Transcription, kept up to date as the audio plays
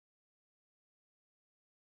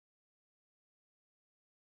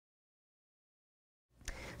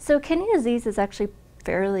So kidney disease is actually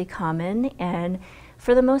fairly common, and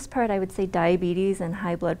for the most part I would say diabetes and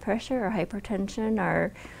high blood pressure or hypertension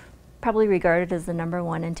are probably regarded as the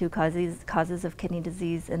 #1 and 2 causes of kidney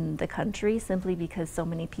disease in the country, simply because so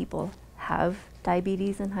many people have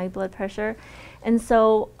diabetes and high blood pressure. And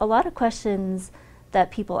so a lot of questions that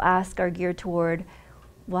people ask are geared toward,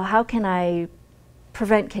 well, how can I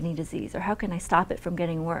prevent kidney disease, or how can I stop it from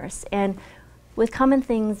getting worse? And with common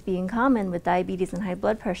things being common with diabetes and high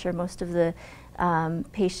blood pressure, most of the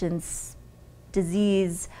patients'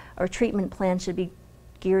 disease or treatment plan should be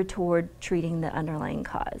geared toward treating the underlying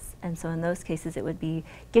cause. And so in those cases it would be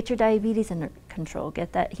get your diabetes under control,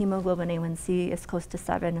 get that hemoglobin A1C as close to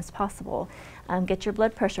 7 as possible, get your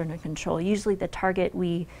blood pressure under control. Usually the target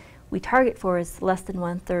we target for is less than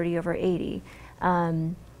 130/80.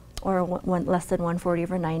 Or less than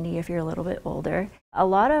 140/90 if you're a little bit older. A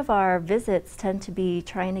lot of our visits tend to be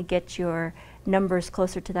trying to get your numbers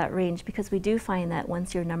closer to that range, because we do find that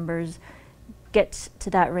once your numbers get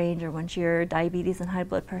to that range, or once your diabetes and high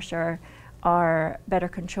blood pressure are better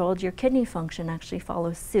controlled, your kidney function actually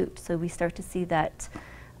follows suit. So we start to see that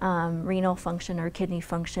renal function or kidney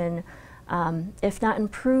function, if not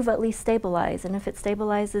improve, at least stabilize. And if it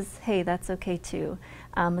stabilizes, hey, that's okay too,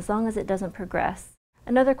 as long as it doesn't progress.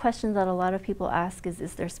 Another question that a lot of people ask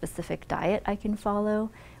is there a specific diet I can follow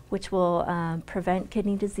which will prevent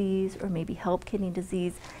kidney disease or maybe help kidney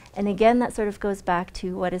disease? And again, that sort of goes back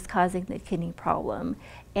to what is causing the kidney problem.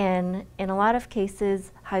 And in a lot of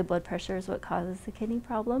cases, high blood pressure is what causes the kidney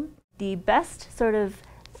problem. The best sort of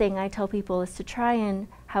thing I tell people is to try and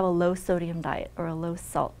have a low sodium diet or a low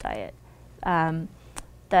salt diet.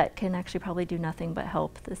 That can actually probably do nothing but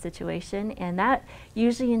help the situation. And that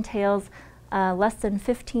usually entails less than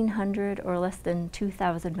 1,500 or less than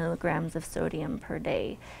 2,000 milligrams of sodium per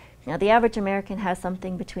day. Now the average American has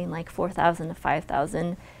something between like 4,000 to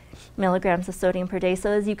 5,000 milligrams of sodium per day.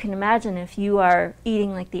 So as you can imagine, if you are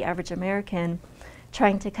eating like the average American,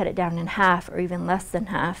 trying to cut it down in half or even less than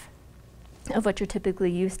half of what you're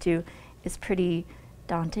typically used to is pretty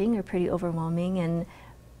daunting or pretty overwhelming, and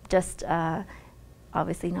just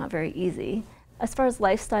obviously not very easy. As far as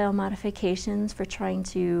lifestyle modifications for trying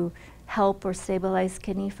to help or stabilize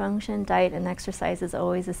kidney function, diet and exercise is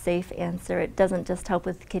always a safe answer. It doesn't just help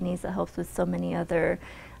with kidneys, it helps with so many other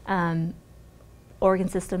organ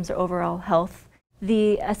systems or overall health.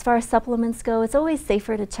 As far as supplements go, it's always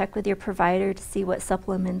safer to check with your provider to see what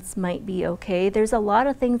supplements might be okay. There's a lot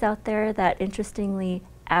of things out there that interestingly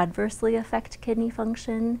adversely affect kidney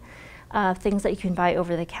function. Things that you can buy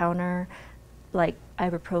over the counter, like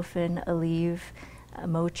ibuprofen, Aleve,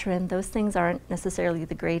 Motrin. Those things aren't necessarily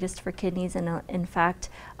the greatest for kidneys, and in fact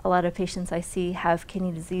a lot of patients I see have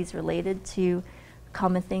kidney disease related to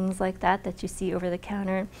common things like that you see over the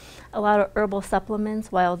counter. A lot of herbal supplements,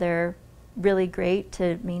 while they're really great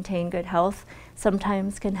to maintain good health,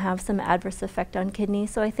 sometimes can have some adverse effect on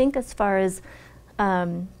kidneys. So I think as far as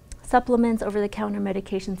supplements, over-the-counter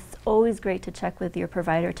medications, it's always great to check with your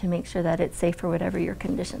provider to make sure that it's safe for whatever your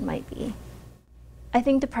condition might be. I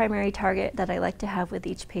think the primary target that I like to have with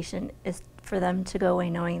each patient is for them to go away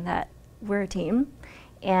knowing that we're a team,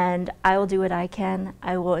 and I will do what I can.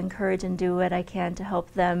 I will encourage and do what I can to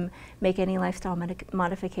help them make any lifestyle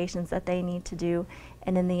modifications that they need to do,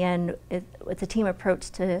 and in the end, it's a team approach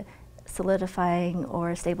to solidifying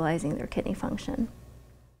or stabilizing their kidney function.